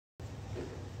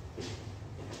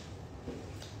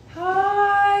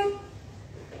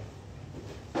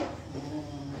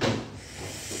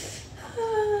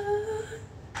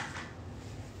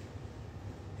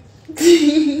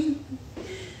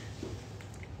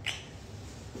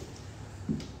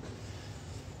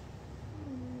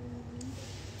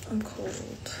cold.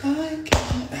 I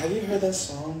can't. Have you heard that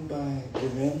song by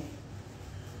Vivian?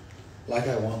 Like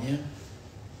I Want You?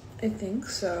 I think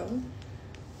so.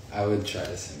 I would try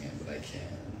to sing it, but I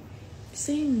can't.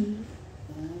 Sing.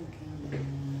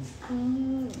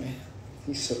 Man,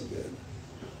 he's so good.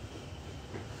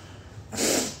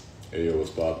 Hey, yo,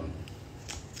 what's poppin'?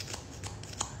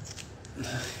 We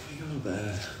go to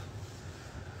bed.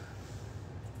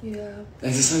 Yeah.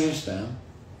 Is this on your spam?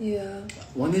 Yeah.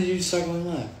 When did you start going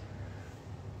live?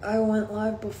 I went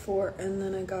live before and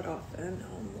then I got off and now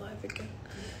I'm live again.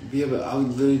 Yeah, but I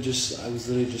was literally just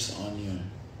on you.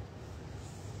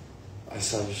 I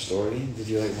saw your story. Did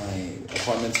you like my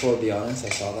apartment tour? To be honest, I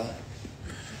saw that.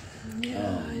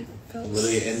 Yeah, I felt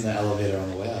literally in the elevator on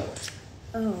the way out.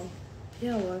 Oh,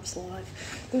 yeah, live's live.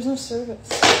 There's no service.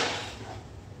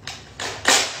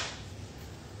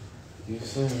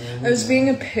 I was being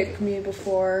a pick-me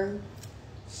before.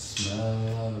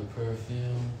 Smell the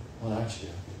perfume. What aren't you?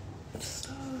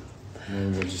 Stop.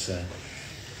 What'd you say?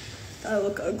 I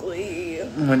look ugly.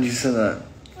 When did you say that?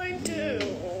 I do.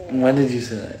 When did you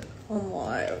say that? I'm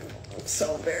live. It's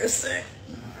so embarrassing.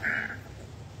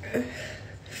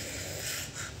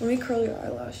 Let me curl your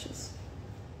eyelashes.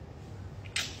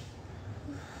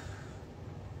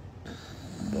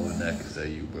 What neck is that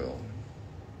you, bro?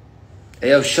 Hey,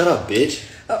 yo, shut up, bitch.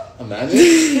 Oh. Imagine.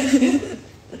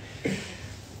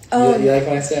 You like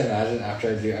when I say imagine after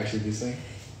I actually do something?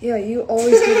 Yeah, you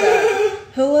always do that.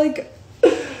 He'll like,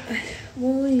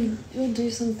 you'll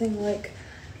do something like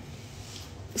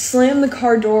slam the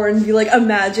car door and be like,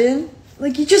 imagine.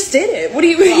 Like, you just did it. What do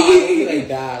you mean? No, I don't be like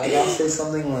that. Like, I'll say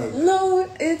something like... No,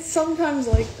 it's sometimes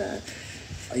like that.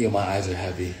 Yo, my eyes are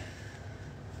heavy.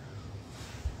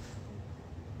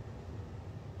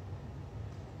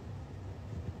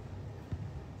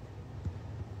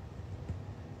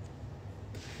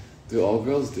 Do all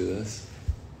girls do this?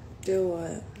 Do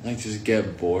what? Like, just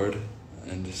get bored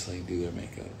and just, like, do their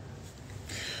makeup.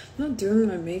 I'm not doing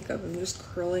my makeup. I'm just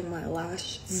curling my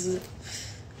lashes.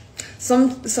 Where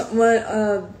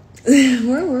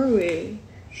were we?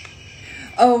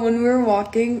 Oh, when we were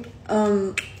walking,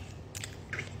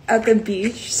 at the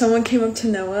beach, someone came up to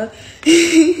Noah,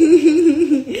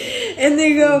 and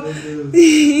they go,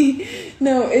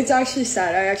 no, it's actually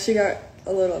sad. I actually got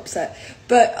a little upset.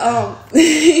 But,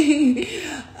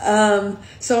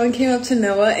 someone came up to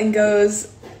Noah and goes,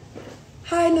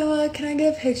 hi, Noah, can I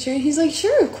get a picture? And he's like,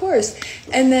 sure, of course.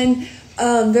 And then,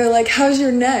 they're like, how's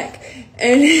your neck?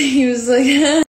 And he was like,